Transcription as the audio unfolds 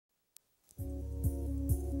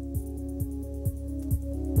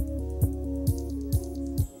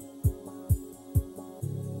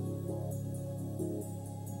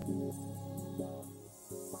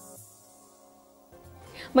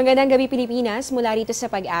Magandang gabi Pilipinas, mula rito sa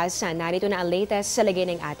Pag-asa, narito na ang latest sa lagay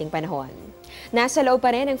ng ating panahon. Nasa loob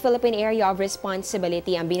pa rin ng Philippine Area of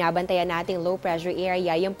Responsibility ang binabantayan nating low pressure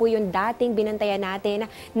area. Yan po yung dating binantayan natin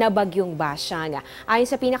na bagyong Basyang. Ayon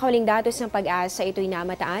sa pinakahuling datos ng Pag-asa, ito'y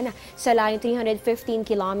namataan sa layong 315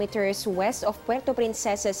 kilometers west of Puerto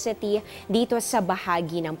Princesa City dito sa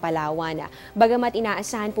bahagi ng Palawan. Bagamat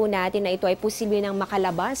inaasahan po natin na ito ay posible nang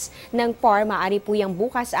makalabas ng PAR, maaari po yung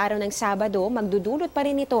bukas araw ng Sabado, magdudulot pa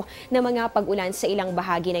rin ito ng mga pag-ulan sa ilang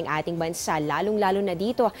bahagi ng ating bansa, lalong-lalo na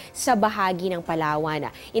dito sa bahagi ng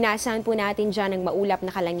Palawan. Inaasahan po natin dyan ang maulap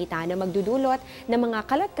na kalangitan na magdudulot ng mga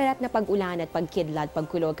kalat-kalat na pag-ulan at pagkidlat,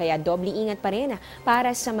 pagkulog, kaya doble ingat pa rin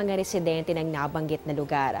para sa mga residente ng nabanggit na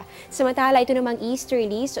lugar. Samantala, ito namang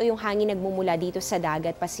easterlies o yung hangin nagmumula dito sa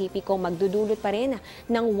dagat Pasipiko, magdudulot pa rin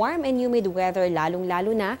ng warm and humid weather,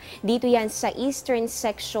 lalong-lalo na dito yan sa eastern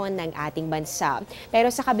section ng ating bansa.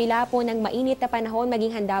 Pero sa kabila po ng mainit na panahon,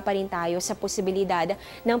 maging handa pa rin tayo sa posibilidad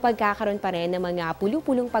ng pagkakaroon pa rin ng mga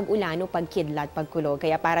pulupulong pag-ulan o pagkidlat, pagkulog.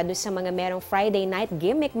 Kaya para doon sa mga merong Friday night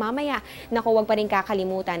gimmick mamaya, naku, huwag pa rin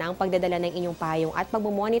kakalimutan ang pagdadala ng inyong payong at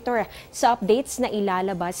pagmumonitor sa updates na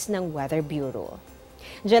ilalabas ng Weather Bureau.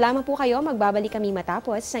 Diyan lamang po kayo, magbabalik kami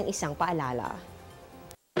matapos ng isang paalala.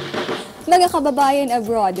 Mga kababayan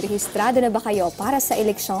abroad, rehistrado na ba kayo para sa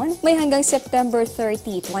eleksyon? May hanggang September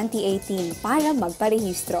 30, 2018 para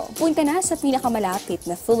magparehistro. Punta na sa pinakamalapit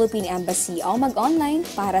na Philippine Embassy o mag-online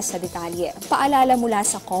para sa detalye. Paalala mula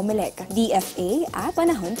sa COMELEC, DFA at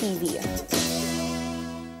Panahon TV.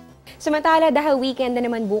 Samantala, dahil weekend na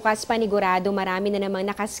naman bukas, panigurado marami na namang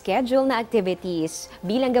nakaschedule na activities.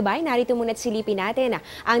 Bilang gabay, narito muna't silipin natin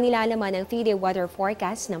ang nilalaman ng 3-day weather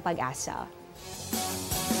forecast ng Pag-asa.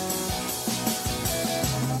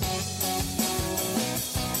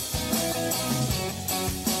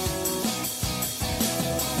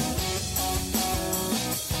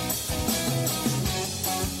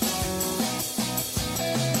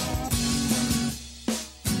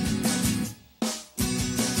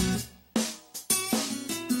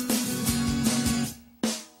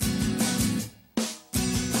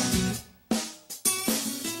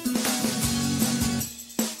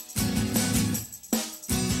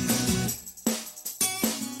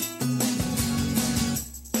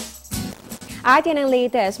 At yan ang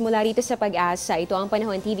latest mula rito sa Pag-asa. Ito ang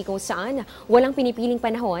Panahon TV kung saan walang pinipiling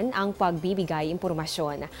panahon ang pagbibigay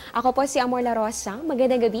impormasyon. Ako po si Amor La Rosa.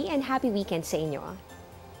 Magandang gabi and happy weekend sa inyo.